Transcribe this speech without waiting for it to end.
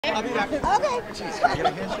Okay. Hi.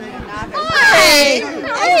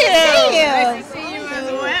 Nice to see you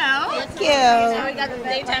as well. Thank you. So we got the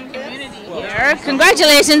daytime community here.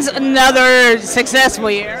 Congratulations, another successful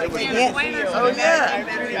year. Yeah. Oh yeah.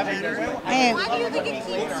 Why do you think it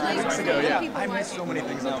keeps I missed so many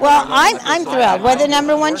things. Well, I'm thrilled. We're the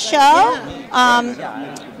 #1 show.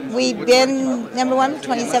 We've been #1 for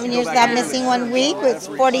 27 years without missing 1 week. It's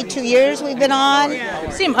 42 years we've been on.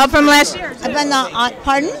 Seem up from last year. I've been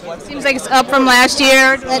pardon? Seems like it's up from last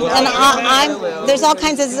year. And there's all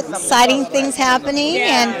kinds of exciting things happening,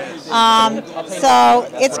 and so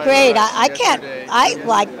it's great. I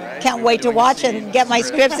can't wait to watch and get my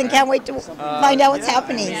scripts, and can't wait to find out what's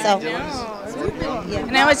happening. So.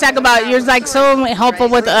 And I always talk about you're like so helpful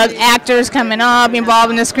with actors coming up,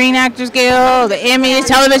 involved in the Screen Actors Guild, the Emmys,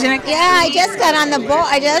 television. Yeah, I just got on the board.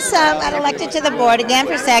 I just got elected to the board again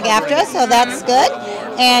for SAG-AFTRA, so that's good.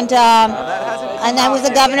 And I was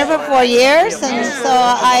a governor for 4 years, and so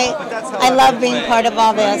I love being part of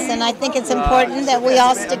all this. And I think it's important that we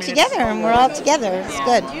all stick together, and we're all together. It's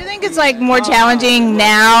good. Do you think it's like more challenging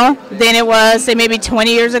now than it was, say, maybe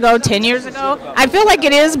 20 years ago, 10 years ago? I feel like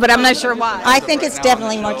it is, but I'm not sure why. I think it's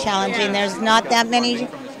definitely more challenging. There's not that many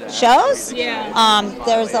shows.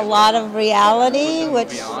 There's a lot of reality,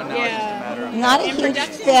 which I'm not a huge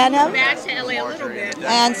fan of. Back to LA a little bit.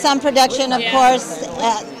 And some production, of course,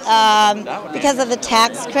 because of the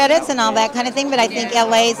tax credits and all that kind of thing. But I think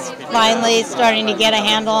LA's finally starting to get a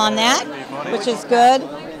handle on that, which is good.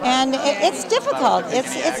 And it's difficult.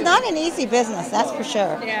 It's not an easy business, that's for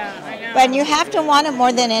sure. Yeah, I know. But you have to want it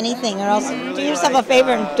more than anything, or else do yourself a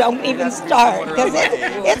favor and don't even start, because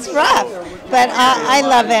it's rough. But I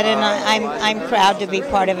love it, and I'm proud to be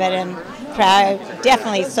part of it, and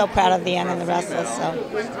definitely so proud of the end and the Restless. So.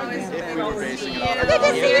 Good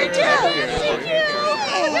to see you too.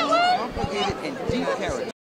 Thank you.